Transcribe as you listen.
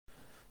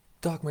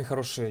Так, мои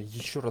хорошие,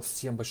 еще раз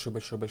всем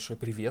большой-большой-большой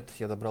привет.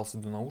 Я добрался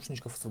до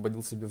наушничков,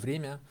 освободил себе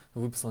время,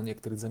 выписал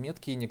некоторые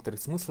заметки, некоторые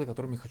смыслы,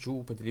 которыми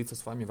хочу поделиться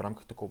с вами в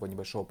рамках такого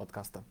небольшого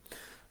подкаста.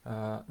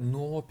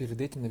 Но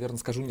перед этим, наверное,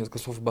 скажу несколько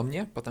слов обо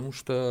мне, потому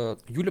что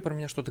Юля про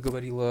меня что-то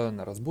говорила,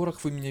 на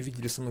разборах вы меня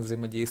видели, со мной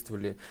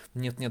взаимодействовали.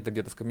 Нет-нет, да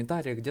где-то в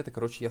комментариях, где-то,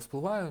 короче, я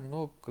всплываю,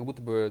 но как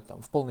будто бы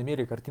там в полной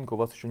мере картинка у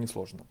вас еще не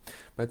сложена.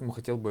 Поэтому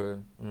хотел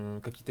бы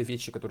какие-то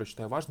вещи, которые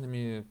считаю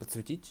важными,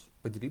 подсветить,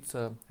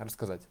 поделиться,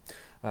 рассказать.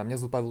 Меня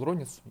зовут Павел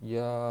Ронец,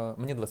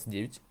 мне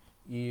 29,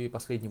 и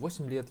последние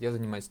 8 лет я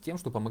занимаюсь тем,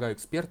 что помогаю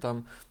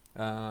экспертам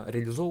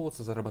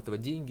реализовываться,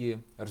 зарабатывать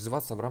деньги,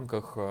 развиваться в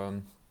рамках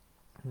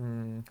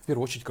в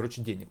первую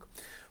очередь, денег.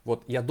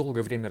 Вот, я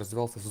долгое время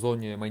развивался в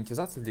зоне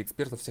монетизации для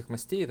экспертов всех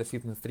мастей. Это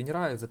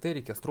фитнес-тренера,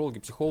 эзотерики, астрологи,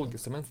 психологи,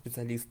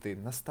 СММ-специалисты,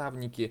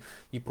 наставники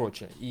и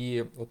прочее.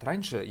 И вот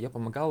раньше я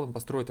помогал им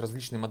построить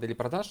различные модели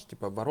продаж,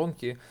 типа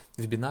воронки,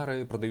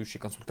 вебинары, продающие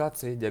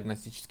консультации,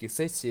 диагностические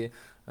сессии,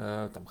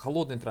 там,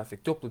 холодный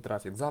трафик, теплый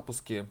трафик,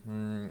 запуски.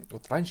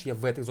 Вот раньше я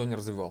в этой зоне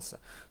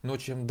развивался. Но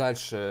чем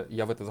дальше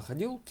я в это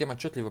заходил, тем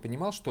отчетливо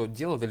понимал, что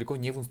дело далеко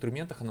не в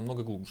инструментах, а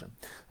намного глубже.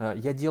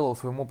 Я делал в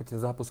своем опыте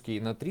запуски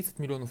на 30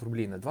 миллионов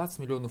рублей, на 20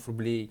 миллионов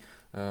рублей.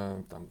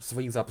 Там,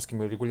 свои запуски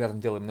мы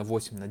регулярно делаем на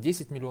 8, на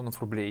 10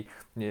 миллионов рублей.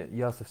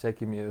 Я со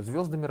всякими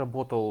звездами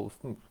работал,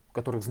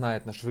 которых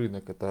знает наш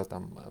рынок. Это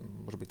там,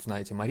 может быть,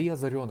 знаете, Мария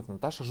Озаренок,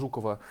 Наташа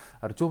Жукова,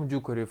 Артем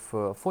Дюкарев,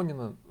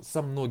 Фонина.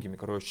 Со многими,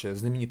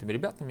 знаменитыми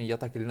ребятами я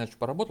так или иначе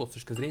поработал с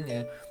точки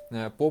зрения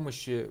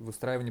помощи в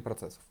выстраивании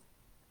процессов.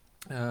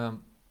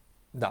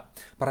 Да,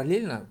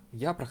 параллельно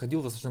я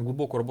проходил достаточно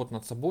глубокую работу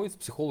над собой с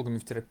психологами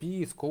в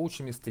терапии, с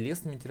коучами, с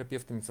телесными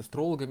терапевтами, с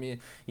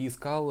астрологами и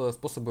искал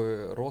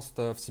способы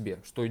роста в себе,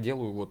 что и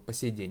делаю вот по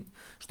сей день,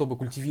 чтобы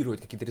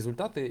культивировать какие-то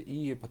результаты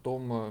и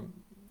потом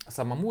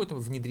самому это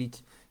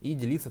внедрить и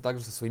делиться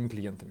также со своими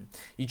клиентами.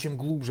 И чем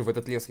глубже в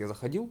этот лес я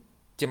заходил,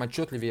 тем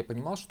отчетливее я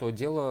понимал, что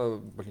дело,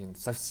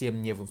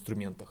 совсем не в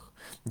инструментах.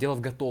 Дело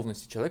в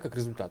готовности человека к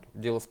результату.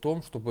 Дело в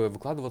том, чтобы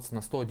выкладываться на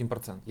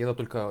 101%. И это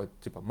только,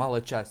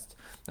 малая часть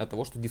от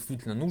того, что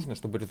действительно нужно,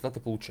 чтобы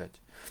результаты получать.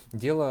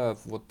 Дело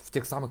вот в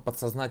тех самых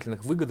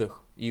подсознательных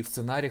выгодах и в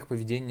сценариях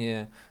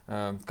поведения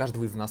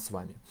каждого из нас с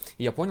вами.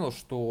 И я понял,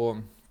 что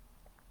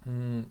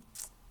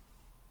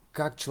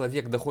как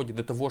человек доходит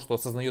до того, что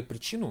осознает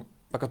причину,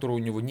 по которой у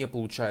него не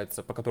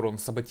получается, по которой он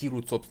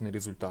саботирует собственный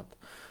результат.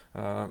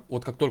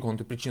 Вот как только он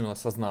эту причину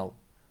осознал,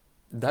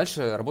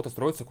 дальше работа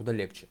строится куда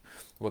легче.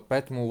 Вот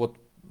поэтому вот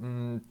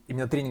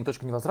именно тренинг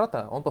 «Точка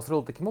невозврата» он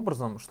построил таким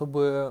образом,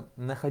 чтобы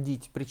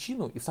находить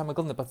причину и, самое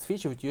главное,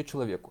 подсвечивать ее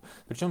человеку.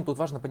 Причем тут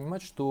важно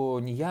понимать, что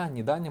ни я,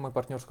 ни Даня, мой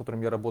партнер, с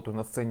которым я работаю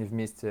на сцене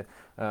вместе,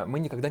 мы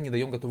никогда не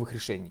даем готовых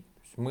решений.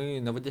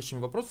 Мы наводящими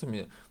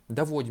вопросами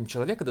доводим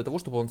человека до того,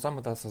 чтобы он сам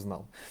это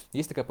осознал.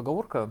 Есть такая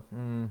поговорка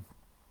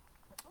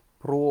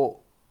про...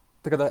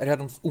 Ты когда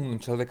рядом с умным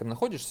человеком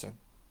находишься,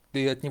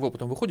 ты от него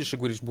потом выходишь и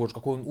говоришь: боже,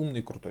 какой он умный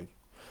и крутой.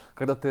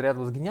 Когда ты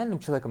рядом с гениальным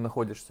человеком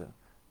находишься,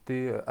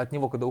 ты от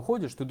него, когда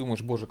уходишь, ты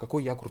думаешь: боже,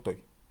 какой я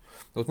крутой.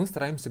 Вот мы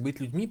стараемся быть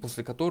людьми,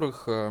 после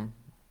которых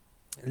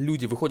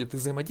люди выходят из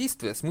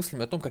взаимодействия с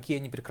мыслями о том, какие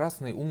они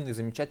прекрасные, умные,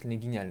 замечательные,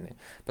 гениальные.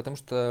 Потому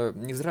что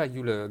не зря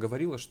Юля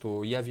говорила,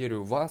 что я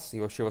верю в вас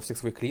и вообще во всех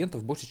своих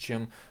клиентов больше,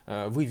 чем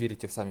вы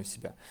верите сами в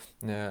себя.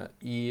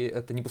 И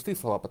это не пустые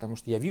слова, потому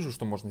что я вижу,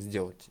 что можно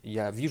сделать.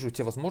 Я вижу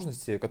те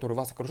возможности, которые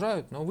вас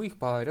окружают, но вы их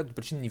по ряду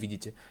причин не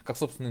видите, как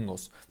собственный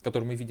нос,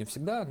 который мы видим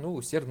всегда, но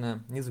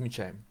усердно не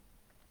замечаем.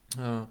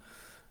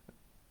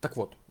 Так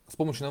вот, с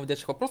помощью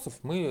наводящих вопросов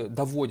мы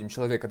доводим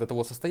человека до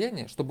того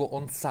состояния, чтобы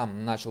он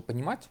сам начал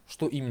понимать,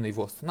 что именно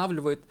его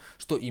останавливает,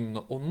 что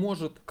именно он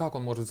может, как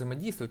он может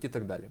взаимодействовать и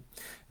так далее.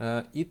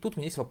 И тут у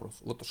меня есть вопрос.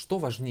 Вот что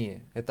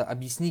важнее? Это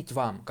объяснить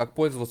вам, как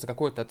пользоваться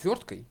какой-то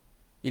отверткой,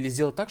 или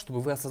сделать так,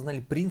 чтобы вы осознали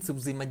принцип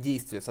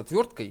взаимодействия с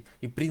отверткой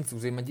и принцип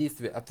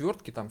взаимодействия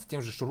отвертки там, с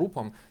тем же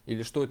шурупом,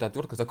 или что эта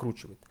отвертка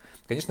закручивает.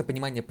 Конечно,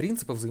 понимание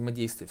принципа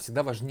взаимодействия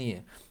всегда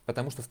важнее,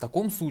 потому что в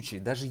таком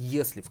случае, даже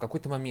если в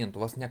какой-то момент у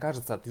вас не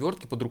окажется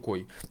отвертки под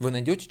рукой, вы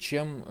найдете,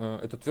 чем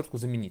эту отвертку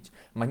заменить.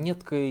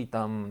 Монеткой,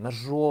 там,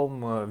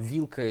 ножом,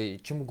 вилкой,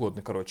 чем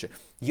угодно, короче.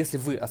 Если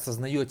вы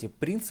осознаете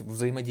принцип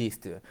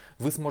взаимодействия,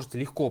 вы сможете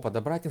легко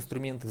подобрать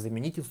инструменты,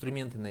 заменить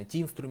инструменты,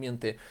 найти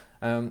инструменты.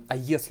 А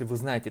если вы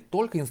знаете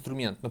только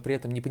инструмент, но при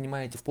этом не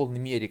понимаете в полной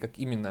мере, как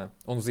именно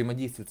он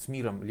взаимодействует с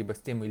миром, либо с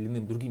тем или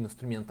иным другим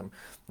инструментом,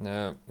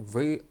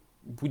 вы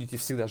будете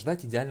всегда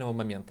ждать идеального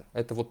момента.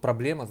 Это вот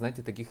проблема,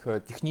 знаете, таких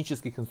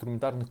технических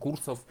инструментарных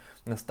курсов,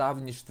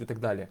 наставничеств и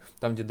так далее,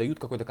 там, где дают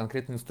какой-то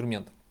конкретный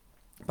инструмент.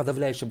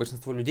 Подавляющее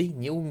большинство людей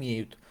не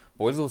умеют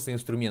пользоваться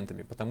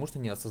инструментами, потому что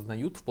не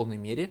осознают в полной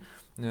мере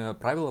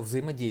правила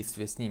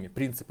взаимодействия с ними,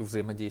 принципы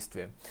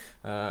взаимодействия.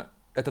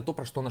 Это то,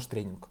 про что наш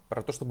тренинг.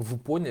 Про то, чтобы вы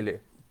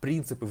поняли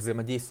принципы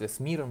взаимодействия с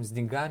миром, с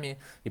деньгами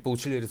и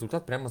получили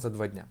результат прямо за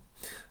 2 дня.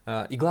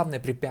 И главное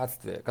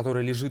препятствие,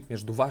 которое лежит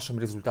между вашим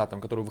результатом,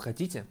 который вы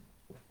хотите,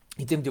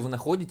 и тем, где вы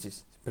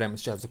находитесь прямо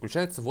сейчас,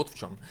 заключается вот в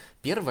чем.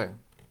 Первое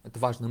Это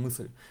важная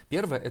мысль.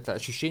 Первое – это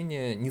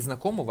ощущение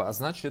незнакомого, а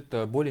значит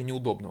более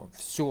неудобного.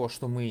 Все,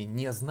 что мы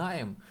не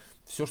знаем,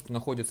 все, что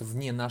находится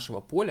вне нашего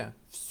поля,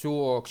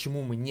 все, к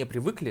чему мы не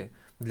привыкли,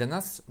 для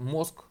нас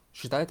мозг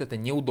считает это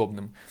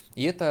неудобным.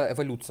 И это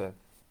эволюция.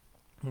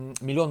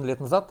 Миллион лет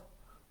назад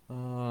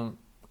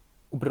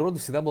у природы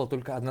всегда была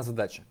только одна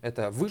задача.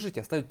 Это выжить и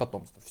оставить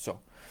потомство. Все.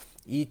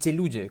 И те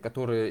люди,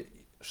 которые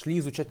шли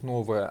изучать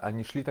новое,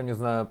 они шли там, не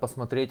знаю,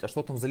 посмотреть, а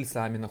что там за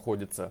лесами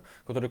находится,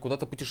 которые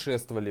куда-то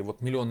путешествовали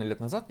вот миллионы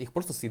лет назад, их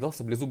просто съедал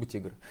саблезубый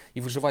тигр.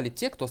 И выживали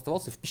те, кто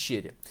оставался в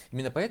пещере.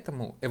 Именно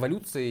поэтому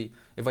эволюции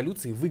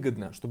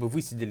выгодно, чтобы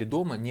вы сидели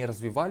дома, не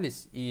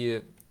развивались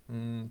и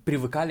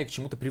привыкали к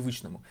чему-то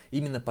привычному.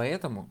 Именно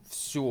поэтому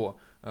все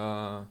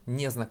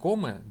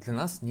незнакомое для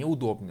нас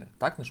неудобное.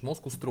 Так наш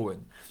мозг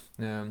устроен.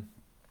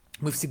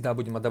 Мы всегда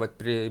будем отдавать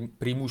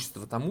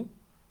преимущество тому,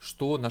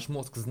 что наш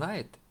мозг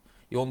знает,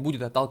 и он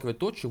будет отталкивать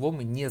то, чего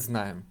мы не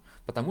знаем,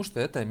 потому что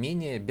это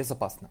менее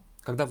безопасно.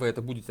 Когда вы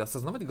это будете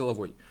осознавать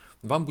головой,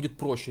 вам будет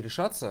проще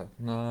решаться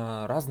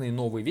на разные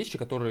новые вещи,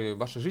 которые в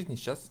вашей жизни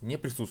сейчас не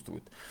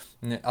присутствуют.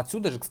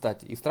 Отсюда же,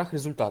 кстати, и страх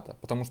результата,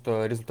 потому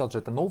что результат же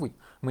это новый,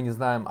 мы не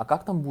знаем, а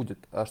как там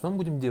будет, а что мы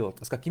будем делать,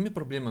 а с какими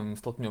проблемами мы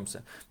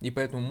столкнемся. И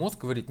поэтому мозг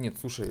говорит: нет,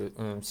 слушай,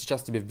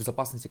 сейчас тебе в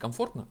безопасности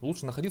комфортно,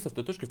 лучше находиться в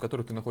той точке, в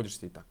которой ты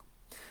находишься и так.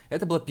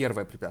 Это было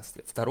первое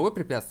препятствие. Второе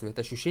препятствие –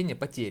 это ощущение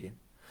потери.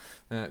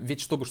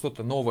 Ведь чтобы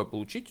что-то новое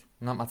получить,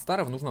 нам от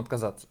старого нужно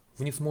отказаться.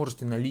 Вы не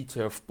сможете налить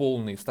в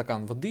полный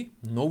стакан воды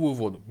новую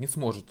воду. Не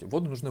сможете.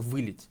 Воду нужно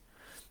вылить.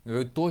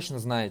 Вы точно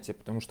знаете,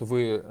 потому что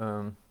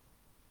вы...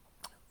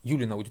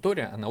 Юлина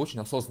аудитория, она очень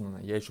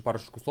осознанная. Я еще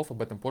парочку слов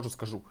об этом позже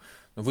скажу.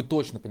 Но вы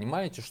точно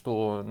понимаете,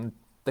 что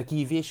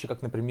такие вещи,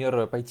 как,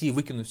 например, пойти и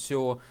выкинуть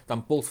все,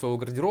 там, пол своего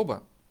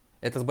гардероба,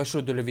 это с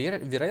большой долей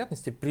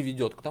вероятности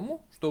приведет к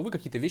тому, что вы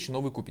какие-то вещи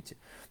новые купите.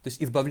 То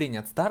есть избавление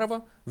от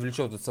старого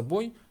влечет за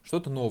собой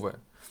что-то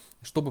новое.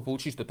 Чтобы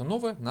получить что-то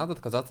новое, надо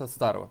отказаться от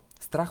старого.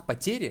 Страх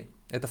потери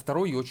 – это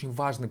второй и очень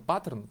важный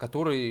паттерн,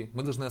 который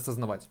мы должны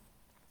осознавать.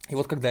 И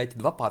вот когда эти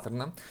два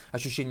паттерна,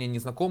 ощущение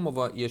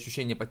незнакомого и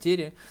ощущение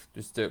потери, то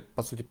есть,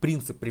 по сути,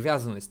 принцип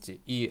привязанности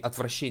и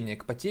отвращения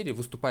к потере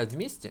выступают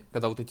вместе,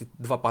 когда вот эти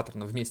два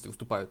паттерна вместе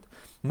выступают,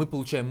 мы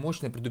получаем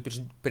мощное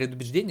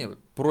предубеждение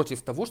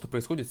против того, что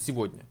происходит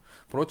сегодня,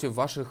 против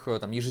ваших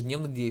там,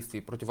 ежедневных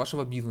действий, против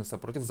вашего бизнеса,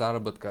 против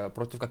заработка,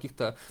 против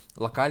каких-то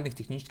локальных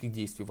технических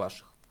действий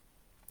ваших.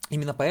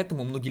 Именно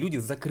поэтому многие люди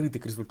закрыты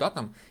к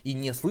результатам и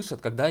не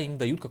слышат, когда им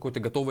дают какое-то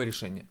готовое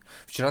решение.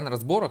 Вчера на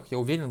разборах, я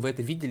уверен, вы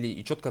это видели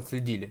и четко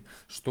отследили,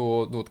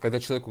 что вот,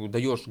 когда человеку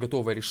даешь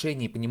готовое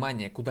решение и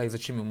понимание, куда и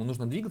зачем ему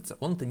нужно двигаться,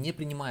 он это не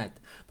принимает,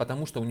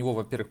 потому что у него,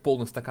 во-первых,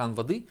 полный стакан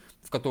воды,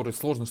 в который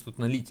сложно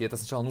что-то налить, и это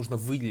сначала нужно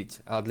вылить,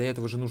 а для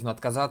этого же нужно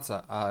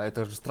отказаться, а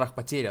это же страх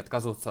потери,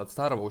 отказываться от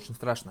старого очень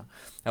страшно.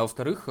 А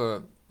во-вторых,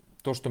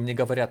 то, что мне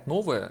говорят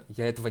новое,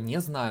 я этого не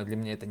знаю, для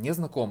меня это не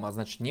знакомо, а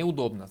значит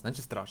неудобно, а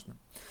значит страшно.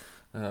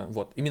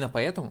 Вот. Именно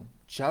поэтому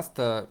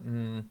часто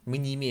мы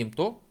не имеем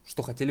то,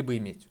 что хотели бы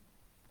иметь.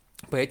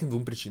 По этим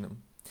двум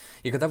причинам.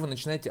 И когда вы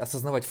начинаете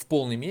осознавать в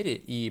полной мере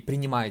и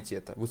принимаете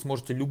это, вы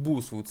сможете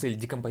любую свою цель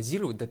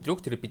декомпозировать до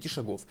 3-5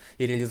 шагов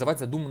и реализовать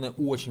задуманное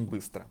очень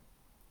быстро.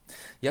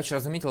 Я вчера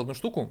заметил одну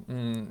штуку,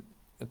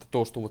 это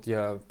то, что вот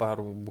я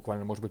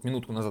буквально, может быть,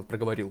 минутку назад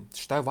проговорил.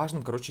 Считаю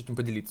важным, этим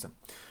поделиться.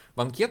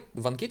 В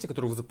анкете,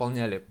 которую вы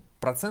заполняли,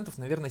 процентов,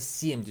 наверное,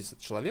 70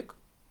 человек,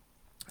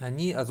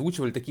 они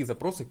озвучивали такие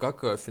запросы,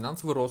 как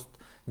финансовый рост,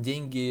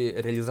 деньги,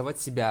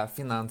 реализовать себя,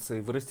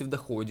 финансы, вырасти в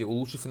доходе,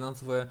 улучшить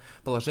финансовое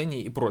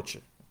положение и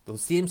прочее. Это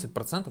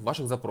 70%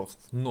 ваших запросов.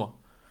 Но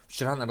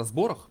вчера на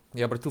разборах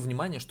я обратил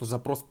внимание, что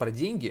запрос про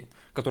деньги,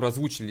 который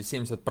озвучили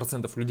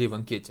 70% людей в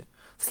анкете,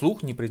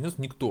 вслух не произнес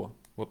никто.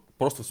 Вот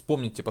просто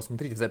вспомните,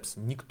 посмотрите записи.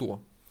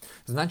 Никто.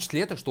 Значит ли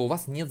это, что у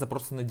вас нет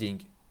запроса на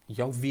деньги?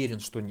 Я уверен,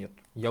 что нет.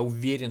 Я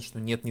уверен, что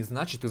нет, не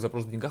значит, и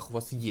запрос в деньгах у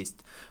вас есть.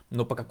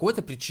 Но по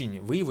какой-то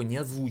причине вы его не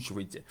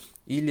озвучиваете.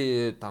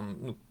 Или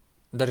там,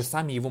 даже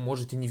сами его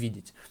можете не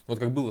видеть. Вот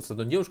как было с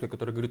одной девушкой,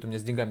 которая говорит: у меня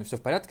с деньгами все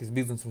в порядке, с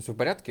бизнесом все в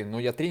порядке, но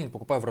я тренинг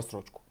покупаю в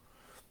рассрочку.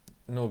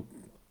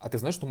 А ты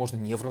знаешь, что можно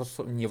не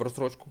в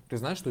рассрочку? Ты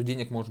знаешь, что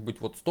денег может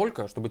быть вот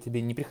столько, чтобы тебе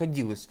не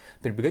приходилось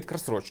прибегать к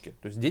рассрочке.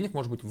 То есть денег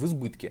может быть в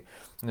избытке.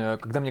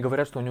 Когда мне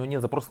говорят, что у него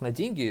нет запроса на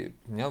деньги,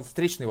 у меня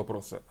встречные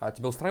вопросы. А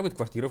тебя устраивает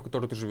квартира, в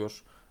которой ты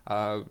живешь?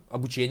 А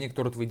обучение,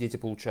 которое твои дети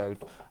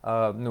получают?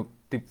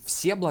 Ты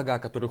все блага,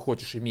 которые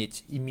хочешь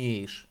иметь,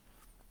 имеешь.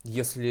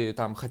 Если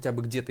там хотя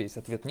бы где-то есть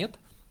ответ нет,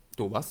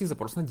 то у вас есть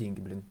запрос на деньги,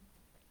 блин.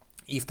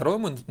 И второе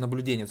мое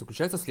наблюдение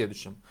заключается в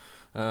следующем.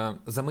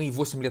 За мои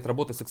 8 лет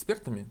работы с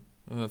экспертами,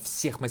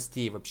 всех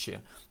мастей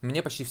вообще,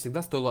 мне почти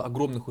всегда стоило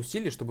огромных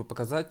усилий, чтобы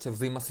показать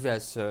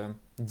взаимосвязь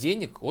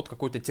денег от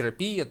какой-то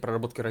терапии, от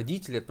проработки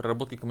родителей, от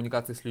проработки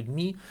коммуникации с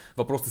людьми,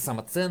 вопросы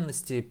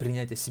самоценности,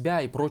 принятия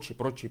себя и прочее,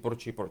 прочее,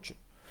 прочее, прочее.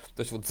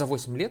 То есть вот за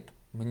 8 лет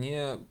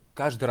мне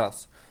каждый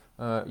раз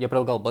я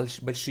прилагал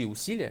большие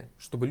усилия,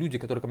 чтобы люди,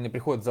 которые ко мне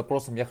приходят с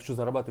запросом «я хочу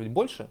зарабатывать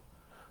больше»,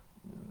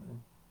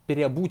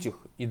 переобуть их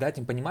и дать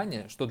им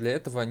понимание, что для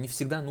этого не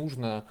всегда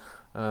нужно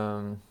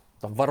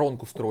там,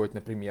 воронку строить,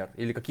 например,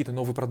 или какие-то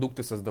новые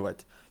продукты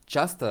создавать.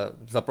 Часто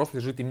запрос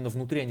лежит именно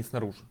внутри, а не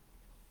снаружи.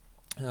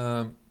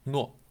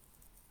 Но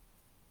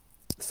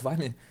с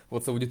вами,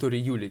 вот с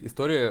аудиторией Юли,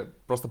 история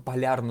просто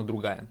полярно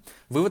другая.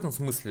 Вы в этом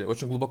смысле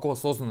очень глубоко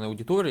осознанная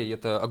аудитория, и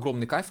это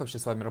огромный кайф вообще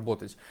с вами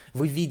работать.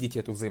 Вы видите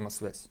эту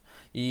взаимосвязь,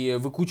 и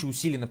вы кучу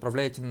усилий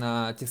направляете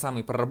на те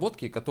самые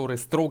проработки, которые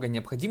строго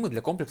необходимы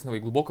для комплексного и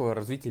глубокого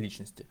развития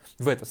личности.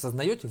 Вы это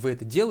осознаете, вы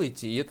это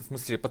делаете, и это в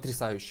смысле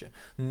потрясающе.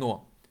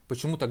 Но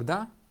почему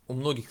тогда у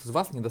многих из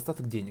вас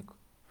недостаток денег?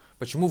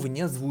 Почему вы не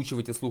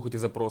озвучиваете вслух эти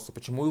запросы?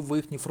 Почему вы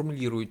их не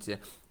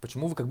формулируете?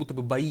 Почему вы как будто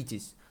бы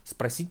боитесь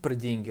спросить про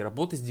деньги,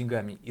 работать с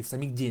деньгами и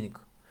самих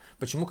денег?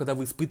 Почему, когда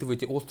вы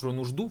испытываете острую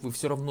нужду, вы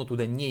все равно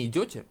туда не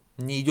идете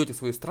в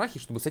свои страхи,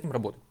 чтобы с этим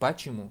работать?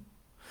 Почему?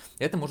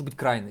 Это может быть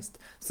крайность.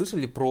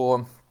 Слышали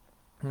про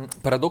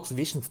парадокс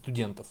вечных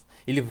студентов?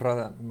 Или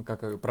про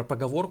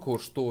поговорку,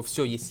 что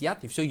все есть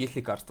яд и все есть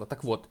лекарство?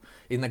 Так вот,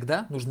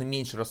 иногда нужно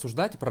меньше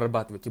рассуждать и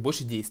прорабатывать, и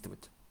больше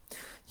действовать.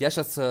 Я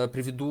сейчас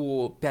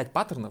приведу 5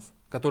 паттернов,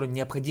 которые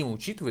необходимо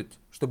учитывать,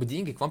 чтобы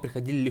деньги к вам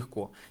приходили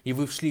легко. И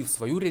вы шли в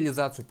свою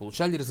реализацию,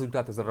 получали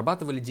результаты,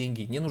 зарабатывали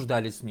деньги, не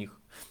нуждались в них.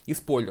 И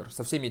спойлер,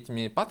 со всеми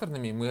этими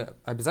паттернами мы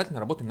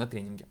обязательно работаем на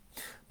тренинге.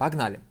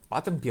 Погнали.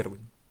 Паттерн первый.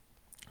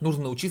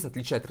 Нужно научиться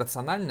отличать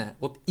рациональное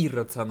от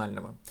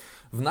иррационального.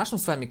 В нашем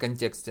с вами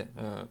контексте,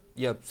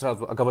 я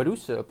сразу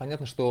оговорюсь,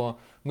 понятно, что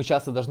мы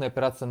часто должны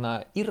опираться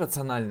на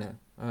иррациональное,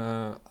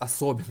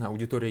 особенно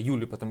аудитория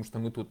Юли, потому что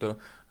мы тут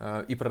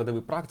и про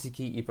родовые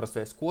практики, и про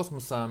связь с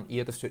космосом, и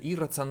это все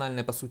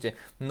иррациональное по сути.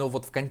 Но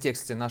вот в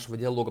контексте нашего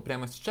диалога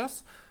прямо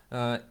сейчас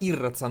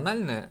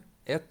иррациональное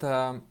 —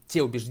 это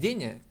те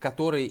убеждения,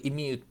 которые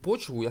имеют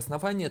почву и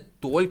основание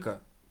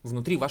только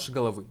внутри вашей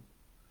головы.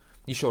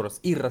 Еще раз,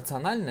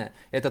 иррациональное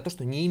 — это то,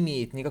 что не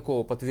имеет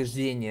никакого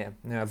подтверждения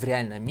в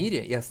реальном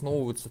мире и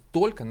основывается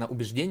только на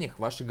убеждениях в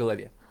вашей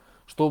голове.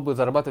 Чтобы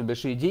зарабатывать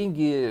большие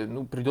деньги,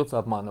 придется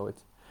обманывать.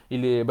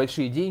 Или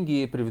большие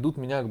деньги приведут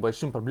меня к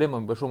большим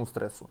проблемам, к большому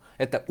стрессу.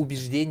 Это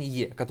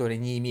убеждение, которое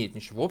не имеет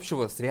ничего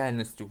общего с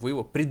реальностью. Вы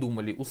его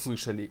придумали,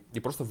 услышали и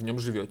просто в нем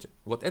живете.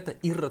 Вот это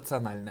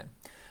иррациональное.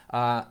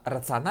 А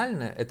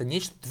рациональное — это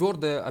нечто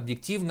твердое,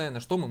 объективное,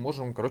 на что мы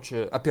можем,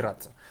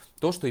 опираться.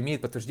 То, что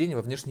имеет подтверждение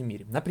во внешнем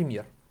мире.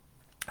 Например,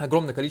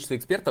 огромное количество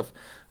экспертов,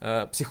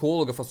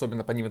 психологов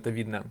особенно, по ним это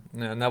видно,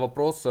 на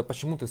вопрос,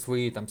 почему ты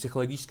свои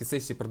психологические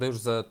сессии продаешь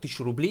за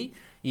 1000 рублей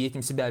и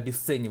этим себя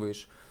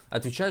обесцениваешь,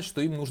 отвечают, что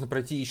им нужно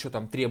пройти еще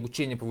 3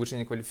 обучения,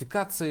 повышения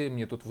квалификации,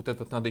 мне тут вот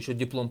этот надо еще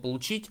диплом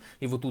получить,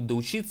 и вот тут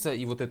доучиться,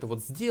 и вот это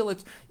вот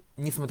сделать,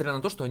 несмотря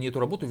на то, что они эту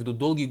работу ведут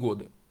долгие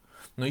годы.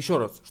 Но еще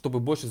раз, чтобы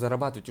больше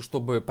зарабатывать и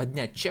чтобы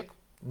поднять чек,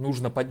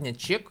 нужно поднять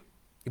чек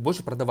и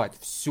больше продавать.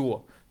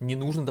 Все. Не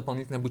нужно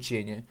дополнительное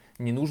обучение,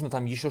 не нужно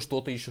еще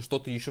что-то, еще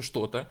что-то, еще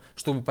что-то.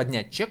 Чтобы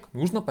поднять чек,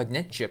 нужно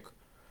поднять чек.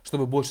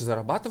 Чтобы больше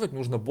зарабатывать,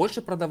 нужно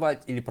больше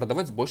продавать или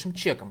продавать с большим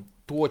чеком.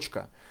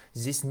 Точка.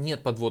 Здесь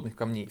нет подводных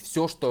камней.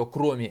 Все, что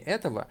кроме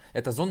этого,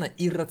 это зона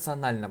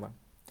иррационального.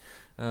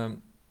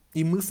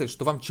 И мысль,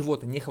 что вам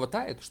чего-то не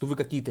хватает, что вы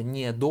какие-то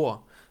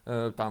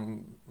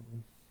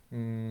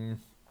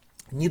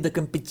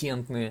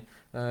недокомпетентные,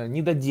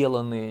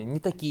 недоделанные, не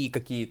такие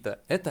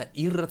какие-то. Это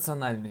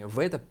иррациональные.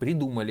 Вы это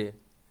придумали.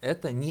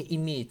 Это не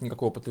имеет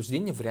никакого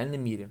подтверждения в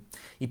реальном мире.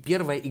 И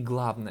первое и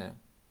главное,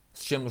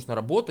 с чем нужно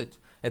работать,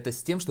 это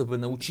с тем, чтобы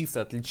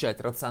научиться отличать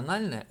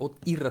рациональное от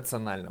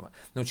иррационального.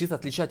 Научиться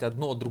отличать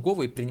одно от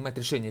другого и принимать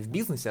решения в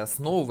бизнесе,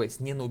 основываясь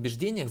не на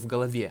убеждениях в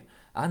голове,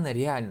 а на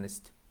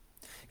реальность.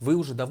 Вы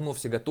уже давно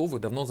все готовы,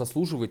 давно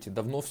заслуживаете,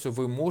 давно все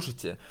вы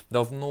можете,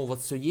 давно у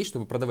вас все есть,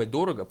 чтобы продавать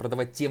дорого,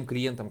 продавать тем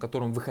клиентам,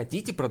 которым вы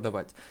хотите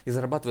продавать, и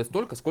зарабатывать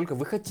столько, сколько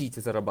вы хотите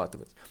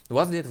зарабатывать. У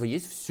вас для этого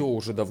есть все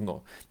уже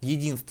давно.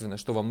 Единственное,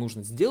 что вам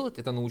нужно сделать,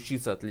 это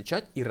научиться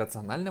отличать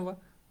иррациональное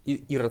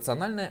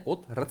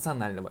от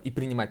рационального и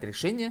принимать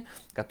решения,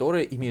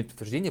 которые имеют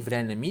подтверждение в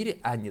реальном мире,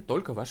 а не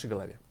только в вашей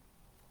голове.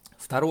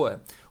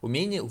 Второе.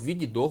 Умение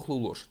увидеть дохлую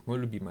лошадь. Мое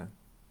любимое.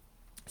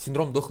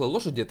 Синдром дохлой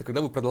лошади — это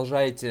когда вы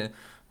продолжаете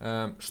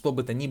что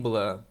бы то ни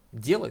было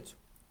делать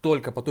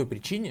только по той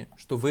причине,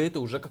 что вы это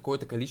уже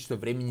какое-то количество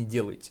времени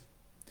делаете.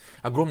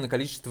 Огромное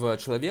количество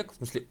человек, в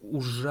смысле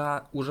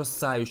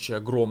ужасающее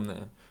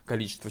огромное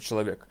количество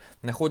человек,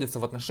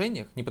 находятся в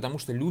отношениях не потому,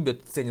 что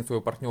любят, ценят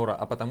своего партнера,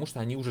 а потому, что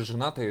они уже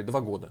женаты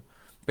 2 года.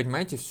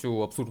 Понимаете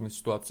всю абсурдность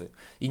ситуации?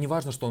 И не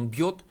важно, что он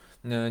бьет,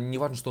 не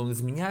важно, что он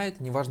изменяет,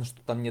 не важно,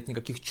 что там нет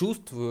никаких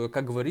чувств,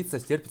 как говорится,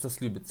 стерпится,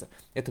 слюбится.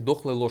 Это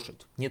дохлая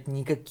лошадь. Нет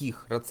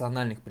никаких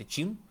рациональных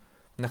причин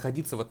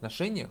находиться в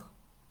отношениях,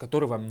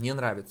 которые вам не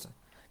нравятся.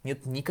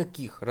 Нет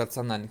никаких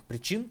рациональных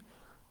причин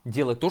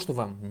делать то, что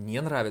вам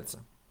не нравится.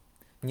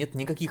 Нет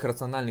никаких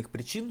рациональных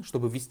причин,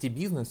 чтобы вести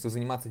бизнес и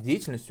заниматься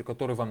деятельностью,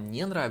 которая вам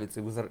не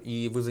нравится,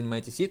 и вы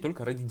занимаетесь ей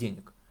только ради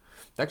денег.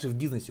 Также в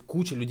бизнесе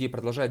куча людей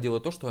продолжает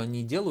делать то, что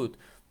они делают,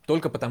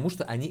 только потому,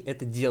 что они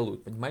это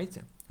делают,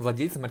 понимаете?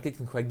 Владельцы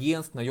маркетинговых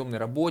агентств, наемные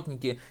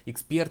работники,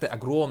 эксперты,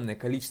 огромное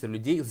количество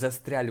людей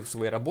застряли в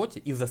своей работе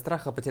из-за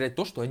страха потерять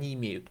то, что они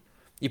имеют.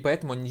 И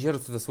поэтому они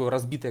держатся за свое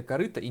разбитое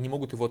корыто и не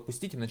могут его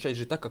отпустить и начать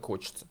жить так, как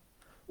хочется.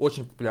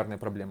 Очень популярная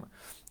проблема.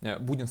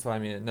 Будем с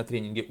вами на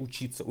тренинге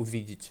учиться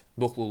увидеть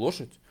дохлую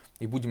лошадь,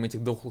 и будем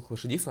этих дохлых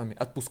лошадей с вами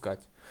отпускать.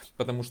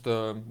 Потому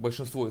что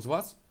большинство из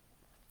вас,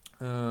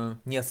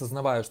 не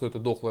осознавая, что это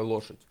дохлая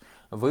лошадь,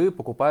 вы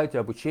покупаете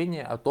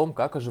обучение о том,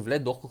 как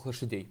оживлять дохлых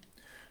лошадей.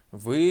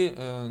 Вы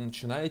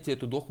начинаете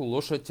эту дохлую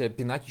лошадь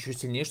пинать еще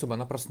сильнее, чтобы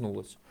она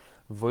проснулась.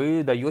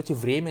 Вы даете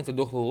время этой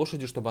дохлой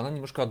лошади, чтобы она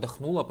немножко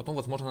отдохнула, а потом,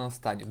 возможно, она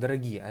встанет.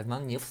 Дорогие, она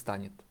не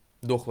встанет.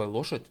 Дохлая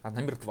лошадь,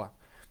 она мертва.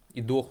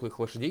 И дохлых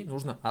лошадей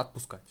нужно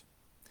отпускать.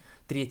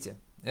 Третье.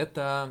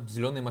 Это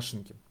зеленые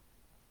машинки.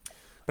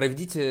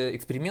 Проведите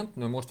эксперимент,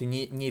 но можете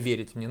не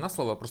верить мне на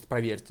слово, просто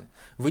проверьте.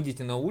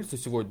 Выйдите на улицу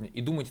сегодня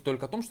и думайте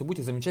только о том, что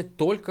будете замечать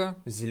только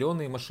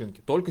зеленые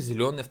машинки, только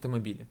зеленые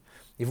автомобили.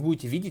 И вы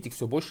будете видеть их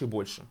все больше и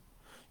больше.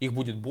 Их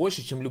будет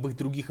больше, чем любых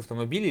других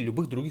автомобилей,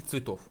 любых других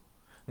цветов.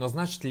 Но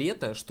значит ли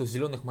это, что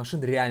зеленых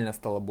машин реально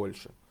стало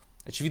больше?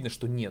 Очевидно,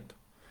 что нет.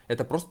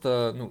 Это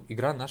просто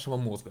игра нашего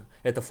мозга.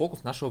 Это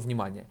фокус нашего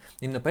внимания.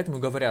 Именно поэтому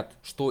говорят,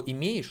 что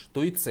имеешь,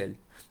 то и цель.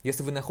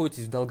 Если вы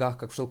находитесь в долгах,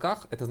 как в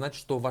шелках, это значит,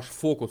 что ваш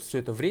фокус все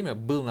это время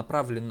был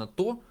направлен на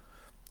то,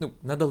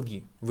 на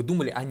долги. Вы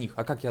думали о них,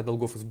 а как я от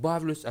долгов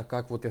избавлюсь, а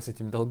как вот я с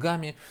этими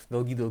долгами,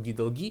 долги, долги,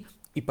 долги.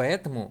 И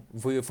поэтому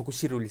вы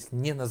фокусировались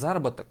не на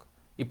заработок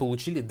и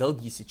получили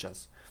долги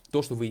сейчас.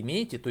 То, что вы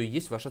имеете, то и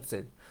есть ваша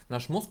цель.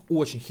 Наш мозг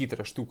очень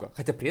хитрая штука,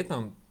 хотя при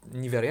этом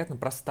невероятно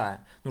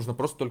простая. Нужно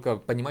просто только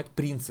понимать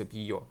принцип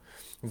ее.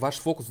 Ваш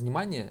фокус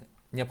внимания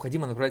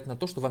необходимо направлять на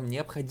то, что вам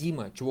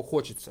необходимо, чего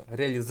хочется.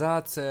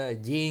 Реализация,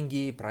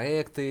 деньги,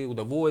 проекты,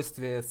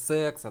 удовольствие,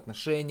 секс,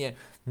 отношения.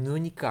 Но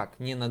никак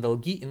не на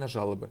долги и на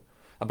жалобы.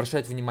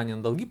 Обращайте внимание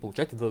на долги,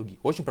 получайте долги.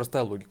 Очень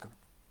простая логика.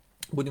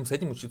 Будем с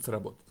этим учиться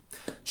работать.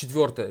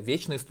 Четвертое.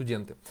 Вечные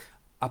студенты.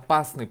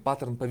 Опасный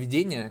паттерн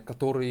поведения,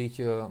 который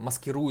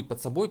маскирует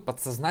под собой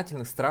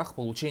подсознательный страх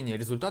получения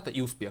результата и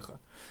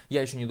успеха.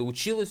 Я еще не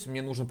доучилась,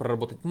 мне нужно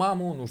проработать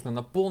маму, нужно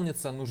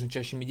наполниться, нужно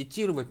чаще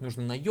медитировать,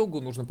 нужно на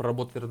йогу, нужно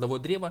проработать родовое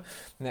древо.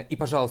 И,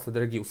 пожалуйста,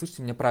 дорогие,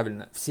 услышьте меня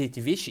правильно, все эти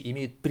вещи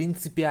имеют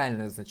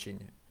принципиальное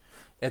значение.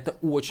 Это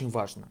очень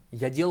важно.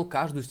 Я делал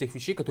каждую из тех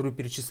вещей, которые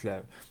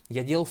перечисляю.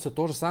 Я делал все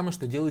то же самое,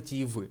 что делаете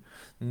и вы.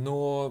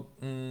 Но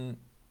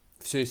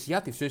все есть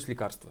яд и все есть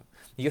лекарство.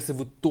 Если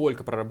вы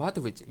только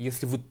прорабатываете,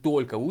 если вы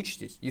только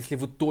учитесь, если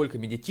вы только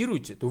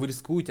медитируете, то вы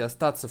рискуете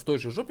остаться в той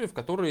же жопе, в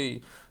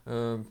которой,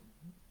 но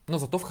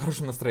зато в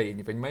хорошем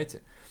настроении,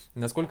 понимаете?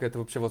 Насколько это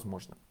вообще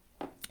возможно?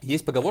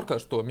 Есть поговорка,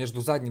 что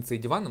между задницей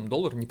и диваном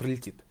доллар не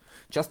пролетит.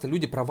 Часто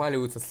люди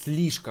проваливаются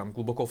слишком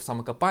глубоко в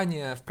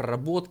самокопание, в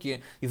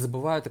проработке и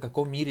забывают, о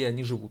каком мире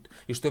они живут.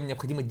 И что им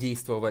необходимо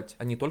действовать,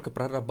 а не только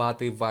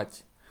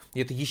прорабатывать. И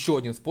это еще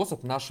один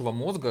способ нашего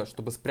мозга,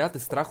 чтобы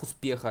спрятать страх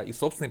успеха и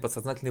собственные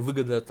подсознательные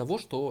выгоды от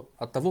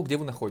того, где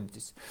вы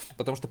находитесь.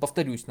 Потому что,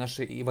 повторюсь,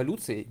 нашей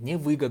эволюции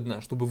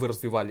невыгодно, чтобы вы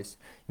развивались.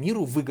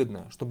 Миру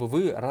выгодно, чтобы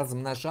вы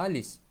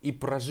размножались и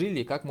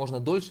прожили как можно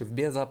дольше в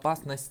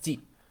безопасности.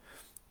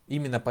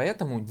 Именно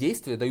поэтому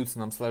действия даются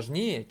нам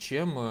сложнее,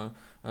 чем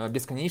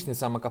бесконечные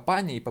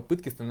самокопания и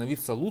попытки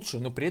становиться лучше,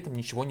 но при этом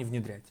ничего не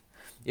внедрять.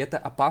 И это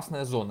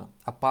опасная зона.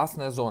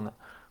 Опасная зона.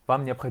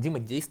 Вам необходимо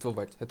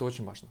действовать. Это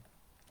очень важно.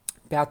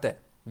 Пятое.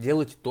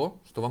 Делайте то,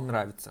 что вам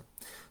нравится.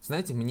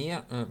 Знаете,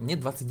 мне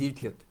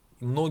 29 лет.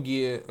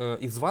 Многие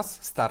из вас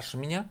старше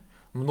меня.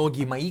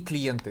 Многие мои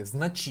клиенты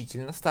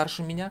значительно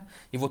старше меня.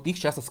 И вот их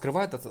часто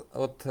скрывают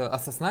от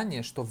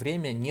осознания, что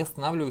время не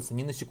останавливается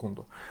ни на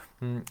секунду.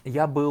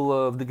 Я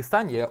был в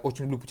Дагестане. Я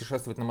очень люблю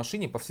путешествовать на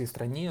машине по всей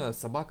стране с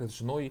собакой, с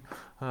женой.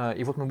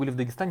 И вот мы были в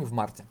Дагестане в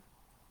марте.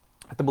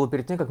 Это было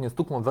перед тем, как мне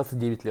стукнуло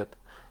 29 лет.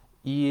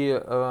 И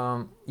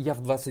я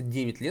в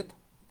 29 лет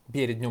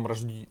перед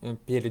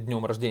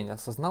днем рождения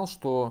осознал,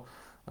 что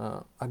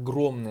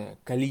огромное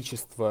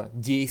количество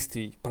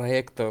действий,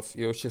 проектов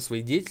и вообще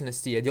своей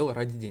деятельности я делал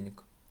ради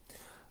денег.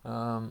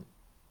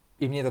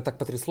 И мне это так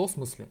потрясло в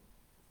смысле,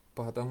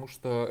 потому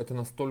что это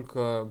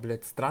настолько,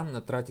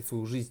 странно тратить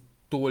свою жизнь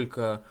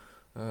только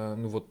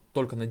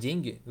на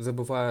деньги,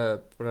 забывая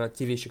про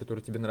те вещи,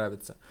 которые тебе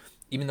нравятся.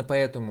 Именно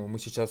поэтому мы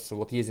сейчас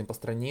ездим по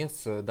стране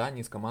с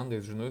Даней, с командой,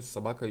 с женой, с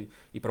собакой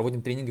и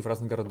проводим тренинги в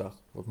разных городах.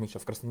 Вот мы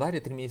сейчас в Краснодаре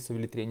 3 месяца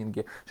вели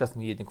тренинги, сейчас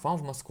мы едем к вам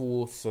в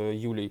Москву с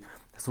Юлей,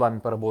 с вами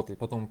поработать,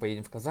 потом мы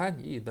поедем в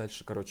Казань и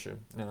дальше,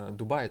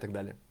 Дубай и так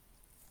далее.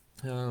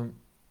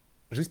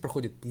 Жизнь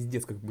проходит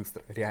пиздец как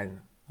быстро,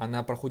 реально.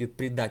 Она проходит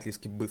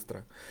предательски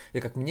быстро. И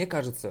как мне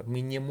кажется,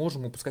 мы не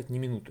можем упускать ни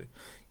минуты.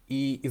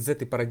 И из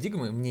этой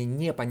парадигмы мне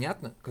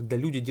непонятно, когда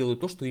люди делают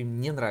то, что им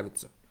не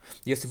нравится.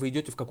 Если вы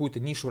идете в какую-то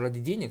нишу ради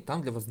денег,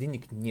 там для вас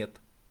денег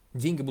нет.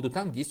 Деньги будут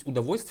там, где есть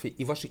удовольствие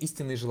и ваши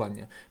истинные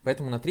желания.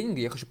 Поэтому на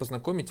тренинге я хочу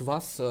познакомить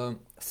вас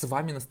с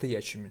вами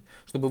настоящими,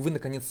 чтобы вы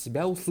наконец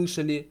себя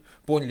услышали,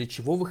 поняли,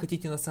 чего вы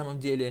хотите на самом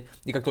деле.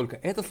 И как только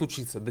это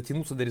случится,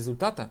 дотянуться до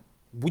результата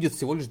будет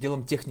всего лишь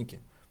делом техники.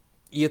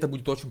 И это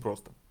будет очень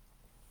просто.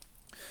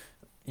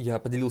 я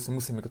поделился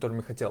мыслями,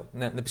 которыми хотел.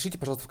 Напишите,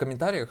 пожалуйста, в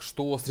комментариях,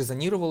 что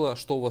срезонировало,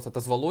 что у вас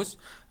отозвалось.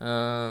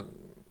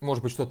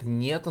 Может быть, что-то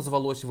не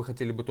отозвалось, и вы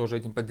хотели бы тоже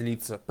этим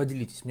поделиться.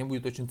 Поделитесь, мне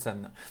будет очень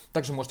ценно.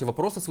 Также можете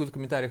вопросы свои в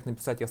комментариях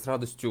написать. Я с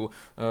радостью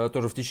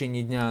тоже в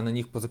течение дня на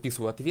них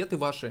позаписываю ответы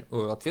ваши,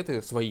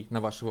 ответы свои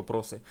на ваши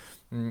вопросы.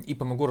 И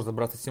помогу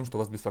разобраться с тем, что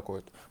вас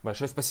беспокоит.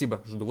 Большое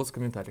спасибо. Жду вас в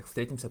комментариях.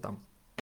 Встретимся там.